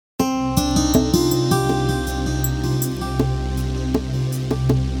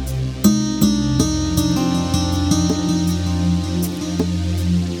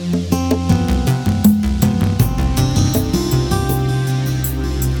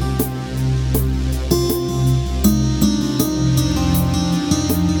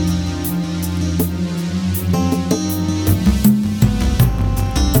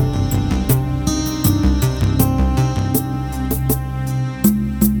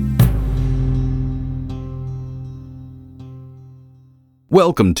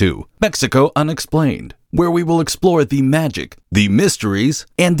Welcome to Mexico Unexplained, where we will explore the magic, the mysteries,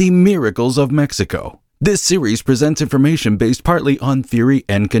 and the miracles of Mexico. This series presents information based partly on theory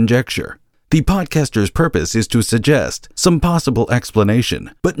and conjecture. The podcaster's purpose is to suggest some possible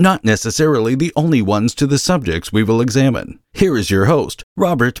explanation, but not necessarily the only ones to the subjects we will examine. Here is your host,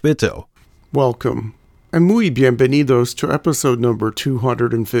 Robert Bitto. Welcome, and muy bienvenidos to episode number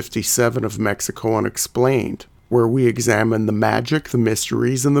 257 of Mexico Unexplained, where we examine the magic, the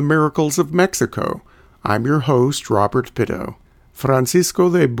mysteries, and the miracles of Mexico. I'm your host, Robert Bitto. Francisco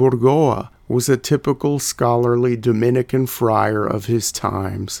de Burgoa was a typical scholarly Dominican friar of his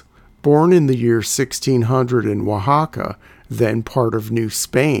times. Born in the year 1600 in Oaxaca, then part of New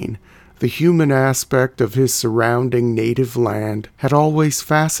Spain, the human aspect of his surrounding native land had always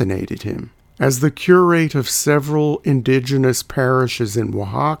fascinated him. As the curate of several indigenous parishes in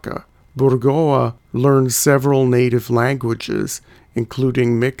Oaxaca, Burgoa learned several native languages,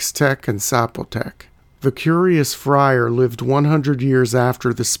 including Mixtec and Zapotec. The curious friar lived 100 years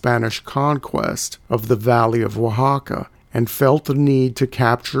after the Spanish conquest of the Valley of Oaxaca and felt the need to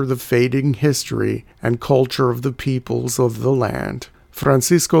capture the fading history and culture of the peoples of the land.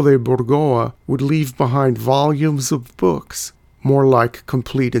 Francisco de Burgoa would leave behind volumes of books, more like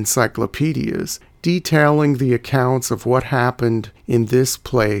complete encyclopedias, detailing the accounts of what happened in this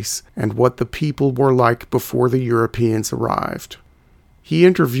place and what the people were like before the Europeans arrived. He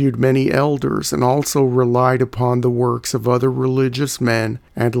interviewed many elders and also relied upon the works of other religious men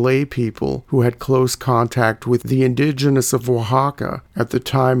and lay people who had close contact with the indigenous of Oaxaca at the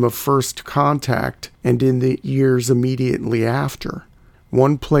time of first contact and in the years immediately after.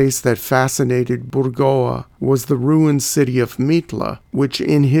 One place that fascinated Burgoa was the ruined city of Mitla, which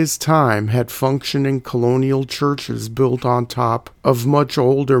in his time had functioning colonial churches built on top of much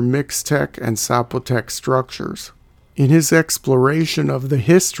older Mixtec and Zapotec structures. In his exploration of the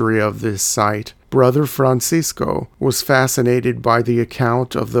history of this site, Brother Francisco was fascinated by the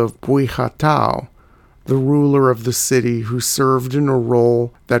account of the Buijatao, the ruler of the city who served in a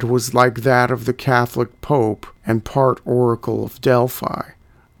role that was like that of the Catholic Pope and part oracle of Delphi.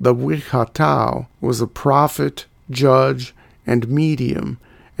 The Buijatao was a prophet, judge, and medium,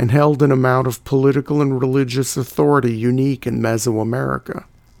 and held an amount of political and religious authority unique in Mesoamerica.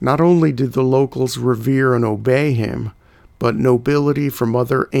 Not only did the locals revere and obey him, but nobility from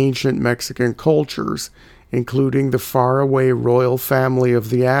other ancient Mexican cultures, including the faraway royal family of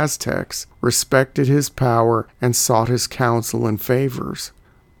the Aztecs, respected his power and sought his counsel and favors.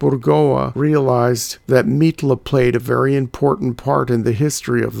 Burgoa realized that Mitla played a very important part in the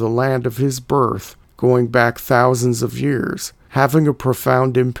history of the land of his birth, going back thousands of years, having a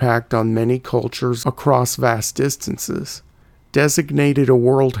profound impact on many cultures across vast distances. Designated a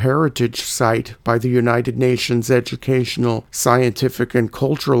World Heritage Site by the United Nations Educational, Scientific, and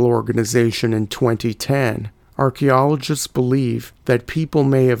Cultural Organization in 2010, archaeologists believe that people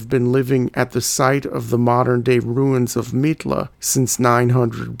may have been living at the site of the modern-day ruins of Mitla since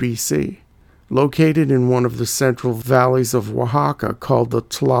 900 BC. Located in one of the central valleys of Oaxaca called the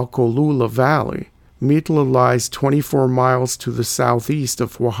Tlacolula Valley, Mitla lies 24 miles to the southeast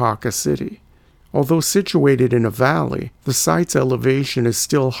of Oaxaca City. Although situated in a valley, the site's elevation is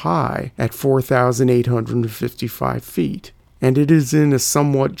still high at 4,855 feet, and it is in a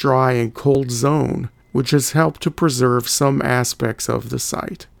somewhat dry and cold zone, which has helped to preserve some aspects of the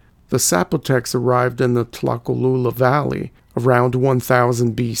site. The Zapotecs arrived in the Tlacolula Valley around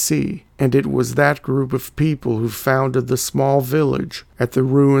 1000 BC, and it was that group of people who founded the small village at the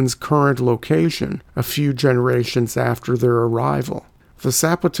ruins' current location a few generations after their arrival. The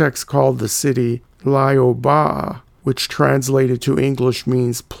Zapotecs called the city Laioba'a, which translated to English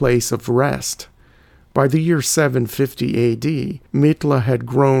means place of rest. By the year 750 AD, Mitla had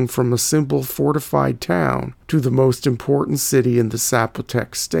grown from a simple fortified town to the most important city in the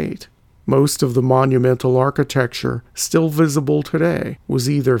Zapotec state. Most of the monumental architecture, still visible today, was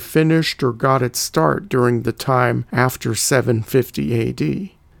either finished or got its start during the time after 750 AD.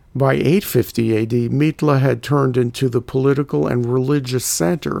 By 850 AD, Mitla had turned into the political and religious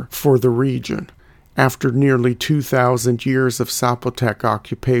center for the region. After nearly 2,000 years of Zapotec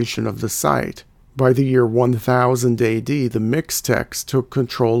occupation of the site, by the year 1000 AD, the Mixtecs took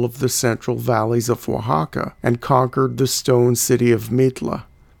control of the central valleys of Oaxaca and conquered the stone city of Mitla.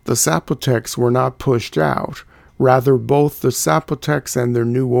 The Zapotecs were not pushed out. Rather, both the Zapotecs and their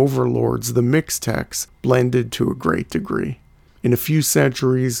new overlords, the Mixtecs, blended to a great degree. In a few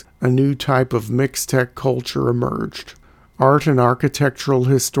centuries, a new type of Mixtec culture emerged. Art and architectural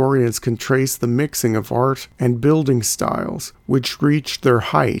historians can trace the mixing of art and building styles, which reached their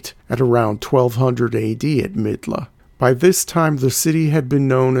height at around 1200 AD at Mitla. By this time, the city had been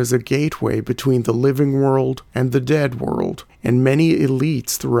known as a gateway between the living world and the dead world, and many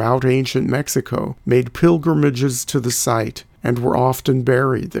elites throughout ancient Mexico made pilgrimages to the site and were often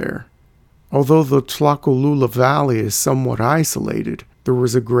buried there. Although the Tlacolula Valley is somewhat isolated, there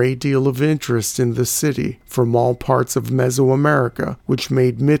was a great deal of interest in the city from all parts of Mesoamerica, which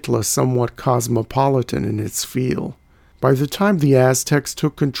made Mitla somewhat cosmopolitan in its feel. By the time the Aztecs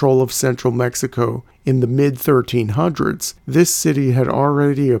took control of central Mexico in the mid-1300s, this city had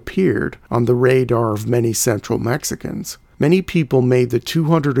already appeared on the radar of many central Mexicans. Many people made the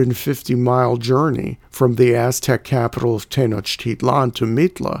 250-mile journey from the Aztec capital of Tenochtitlan to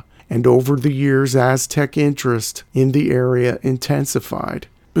Mitla, and over the years Aztec interest in the area intensified.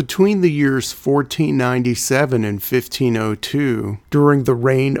 Between the years 1497 and 1502, during the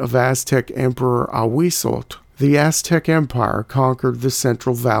reign of Aztec Emperor Ahuizotl, the Aztec Empire conquered the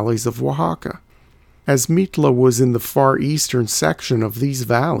central valleys of Oaxaca. As Mitla was in the far eastern section of these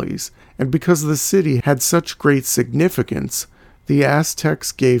valleys, and because the city had such great significance, the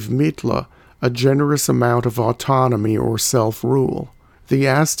Aztecs gave Mitla a generous amount of autonomy or self-rule. The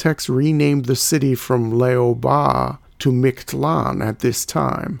Aztecs renamed the city from Leoba to Mictlan at this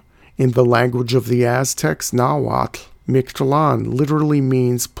time. In the language of the Aztecs, Nahuatl, Mictlan literally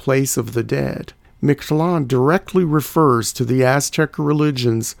means place of the dead. Mictlan directly refers to the Aztec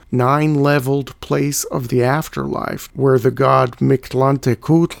religion's 9-leveled place of the afterlife, where the god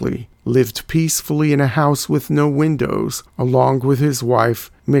Mictlantecutli lived peacefully in a house with no windows, along with his wife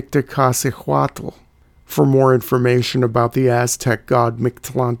Mictecacihuatl. For more information about the Aztec god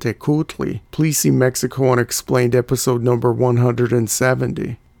Mictlantecutli, please see Mexico Unexplained episode number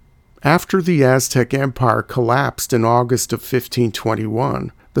 170. After the Aztec Empire collapsed in August of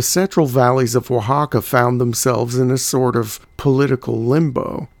 1521, the central valleys of Oaxaca found themselves in a sort of political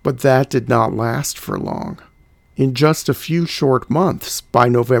limbo, but that did not last for long. In just a few short months, by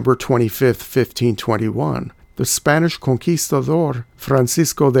November 25, 1521, the Spanish conquistador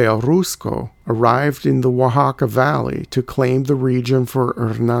Francisco de Orozco arrived in the Oaxaca Valley to claim the region for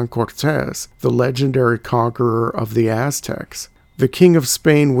Hernán Cortés, the legendary conqueror of the Aztecs. The King of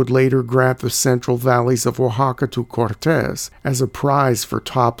Spain would later grant the central valleys of Oaxaca to Cortés as a prize for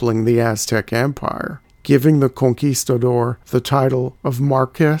toppling the Aztec Empire, giving the conquistador the title of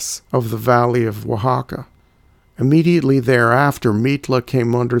Marquess of the Valley of Oaxaca. Immediately thereafter, Mitla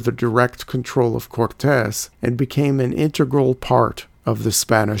came under the direct control of Cortés and became an integral part of the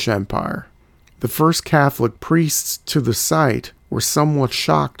Spanish Empire. The first Catholic priests to the site were somewhat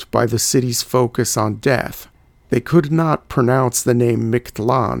shocked by the city's focus on death. They could not pronounce the name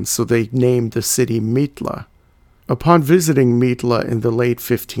Mictlan, so they named the city Mitla. Upon visiting Mitla in the late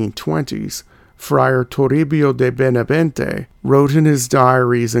 1520s, Friar Toribio de Benavente wrote in his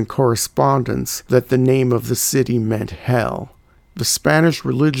diaries and correspondence that the name of the city meant hell. The Spanish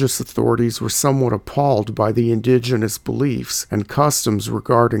religious authorities were somewhat appalled by the indigenous beliefs and customs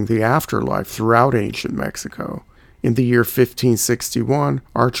regarding the afterlife throughout ancient Mexico. In the year 1561,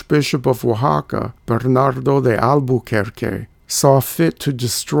 Archbishop of Oaxaca, Bernardo de Albuquerque, saw fit to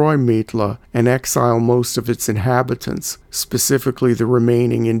destroy Mitla and exile most of its inhabitants, specifically the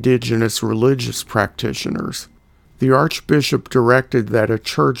remaining indigenous religious practitioners. The archbishop directed that a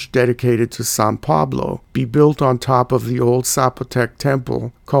church dedicated to San Pablo be built on top of the old Zapotec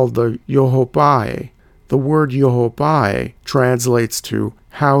temple called the Yohopae. The word Yohopae translates to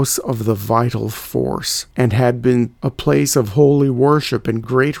House of the Vital Force, and had been a place of holy worship and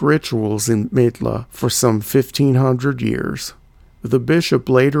great rituals in Mitla for some 1,500 years. The bishop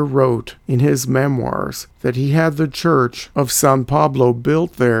later wrote in his memoirs that he had the church of San Pablo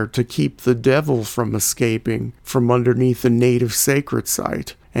built there to keep the devil from escaping from underneath the native sacred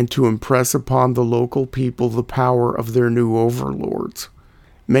site, and to impress upon the local people the power of their new overlords.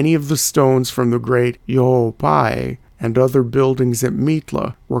 Many of the stones from the great Yohopae and other buildings at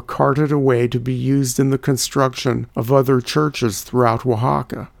Mitla were carted away to be used in the construction of other churches throughout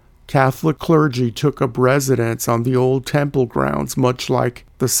Oaxaca. Catholic clergy took up residence on the old temple grounds, much like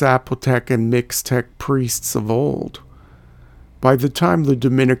the Zapotec and Mixtec priests of old. By the time the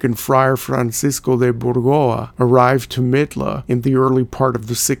Dominican friar Francisco de Burgoa arrived to Mitla in the early part of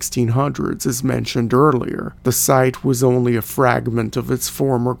the 1600s, as mentioned earlier, the site was only a fragment of its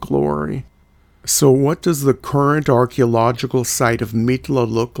former glory. So what does the current archaeological site of Mitla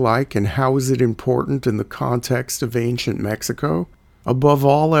look like, and how is it important in the context of ancient Mexico? Above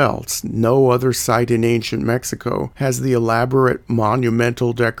all else, no other site in ancient Mexico has the elaborate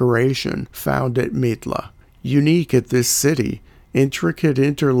monumental decoration found at Mitla. Unique at this city Intricate,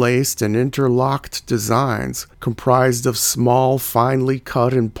 interlaced, and interlocked designs comprised of small, finely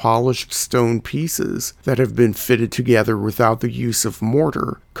cut and polished stone pieces that have been fitted together without the use of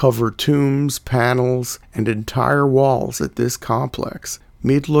mortar cover tombs, panels, and entire walls at this complex.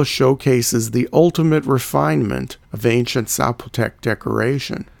 Mitla showcases the ultimate refinement of ancient Zapotec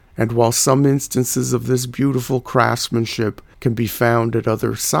decoration, and while some instances of this beautiful craftsmanship can be found at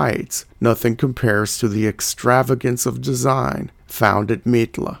other sites, nothing compares to the extravagance of design found at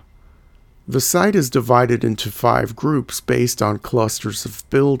Mitla. The site is divided into 5 groups based on clusters of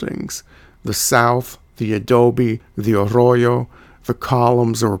buildings: the south, the adobe, the arroyo, the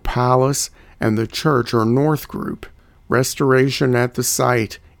columns or palace, and the church or north group. Restoration at the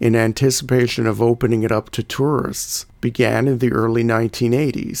site, in anticipation of opening it up to tourists, began in the early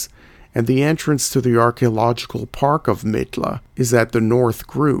 1980s, and the entrance to the archaeological park of Mitla is at the north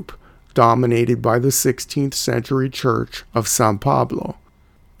group, dominated by the 16th century church of San Pablo.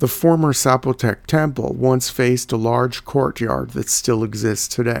 The former Zapotec temple once faced a large courtyard that still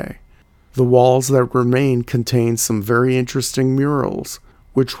exists today. The walls that remain contain some very interesting murals,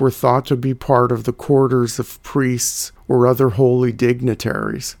 which were thought to be part of the quarters of priests or other holy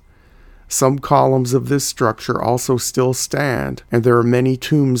dignitaries. Some columns of this structure also still stand, and there are many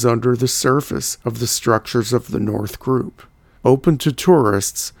tombs under the surface of the structures of the north group. Open to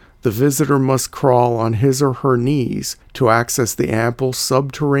tourists, the visitor must crawl on his or her knees to access the ample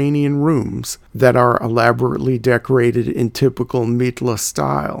subterranean rooms that are elaborately decorated in typical Mitla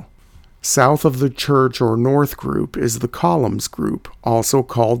style. South of the church or north group is the columns group, also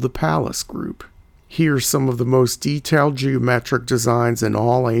called the palace group. Here, some of the most detailed geometric designs in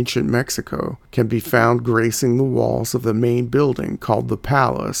all ancient Mexico can be found gracing the walls of the main building called the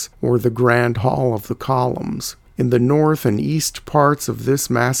palace, or the grand hall of the columns. In the north and east parts of this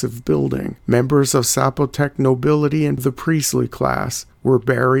massive building, members of Zapotec nobility and the priestly class were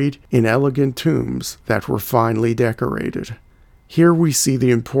buried in elegant tombs that were finely decorated. Here we see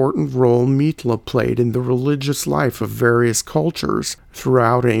the important role Mitla played in the religious life of various cultures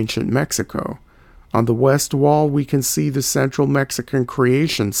throughout ancient Mexico. On the west wall we can see the central Mexican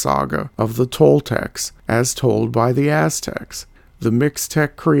creation saga of the Toltecs, as told by the Aztecs. The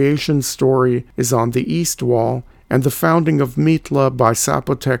Mixtec creation story is on the east wall, and the founding of Mitla by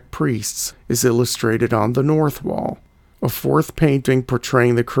Zapotec priests is illustrated on the north wall. A fourth painting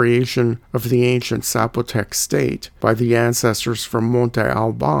portraying the creation of the ancient Zapotec state by the ancestors from Monte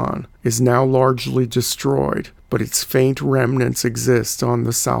Alban is now largely destroyed, but its faint remnants exist on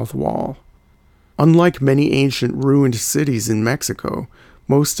the south wall. Unlike many ancient ruined cities in Mexico,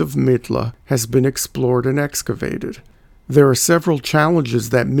 most of Mitla has been explored and excavated. There are several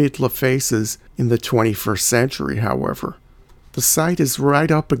challenges that Mitla faces in the 21st century, however. The site is right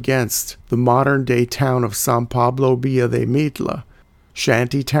up against the modern-day town of San Pablo Villa de Mitla.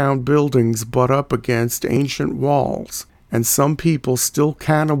 Shantytown buildings butt up against ancient walls, and some people still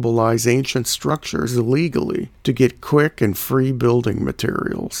cannibalize ancient structures illegally to get quick and free building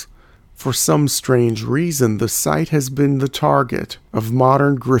materials. For some strange reason, the site has been the target of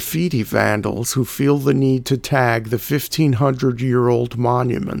modern graffiti vandals who feel the need to tag the 1,500-year-old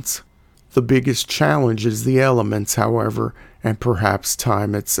monuments. The biggest challenge is the elements, however, and perhaps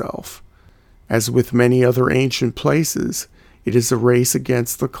time itself. As with many other ancient places, it is a race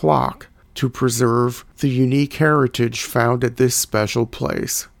against the clock to preserve the unique heritage found at this special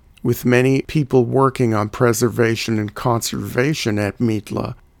place. With many people working on preservation and conservation at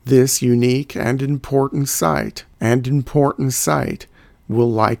Mitla, this unique and important site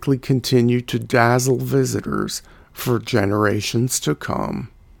will likely continue to dazzle visitors for generations to come.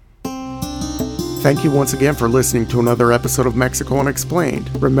 Thank you once again for listening to another episode of Mexico Unexplained.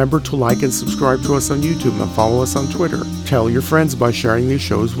 Remember to like and subscribe to us on YouTube and follow us on Twitter. Tell your friends by sharing these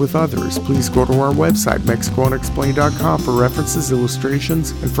shows with others. Please go to our website, MexicoUnexplained.com, for references, illustrations,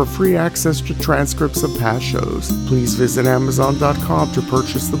 and for free access to transcripts of past shows. Please visit Amazon.com to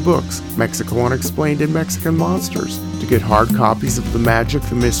purchase the books, Mexico Unexplained and Mexican Monsters, to get hard copies of the magic,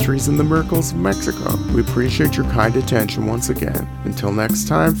 the mysteries, and the miracles of Mexico. We appreciate your kind attention once again. Until next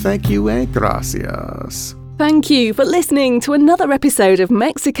time, thank you and gracias. Thank you for listening to another episode of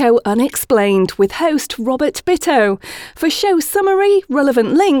Mexico Unexplained with host Robert Bitto. For show summary,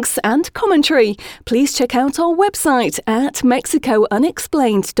 relevant links and commentary, please check out our website at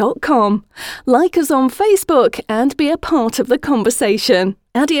mexicounexplained.com. Like us on Facebook and be a part of the conversation.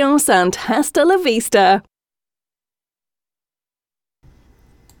 Adios and hasta la vista.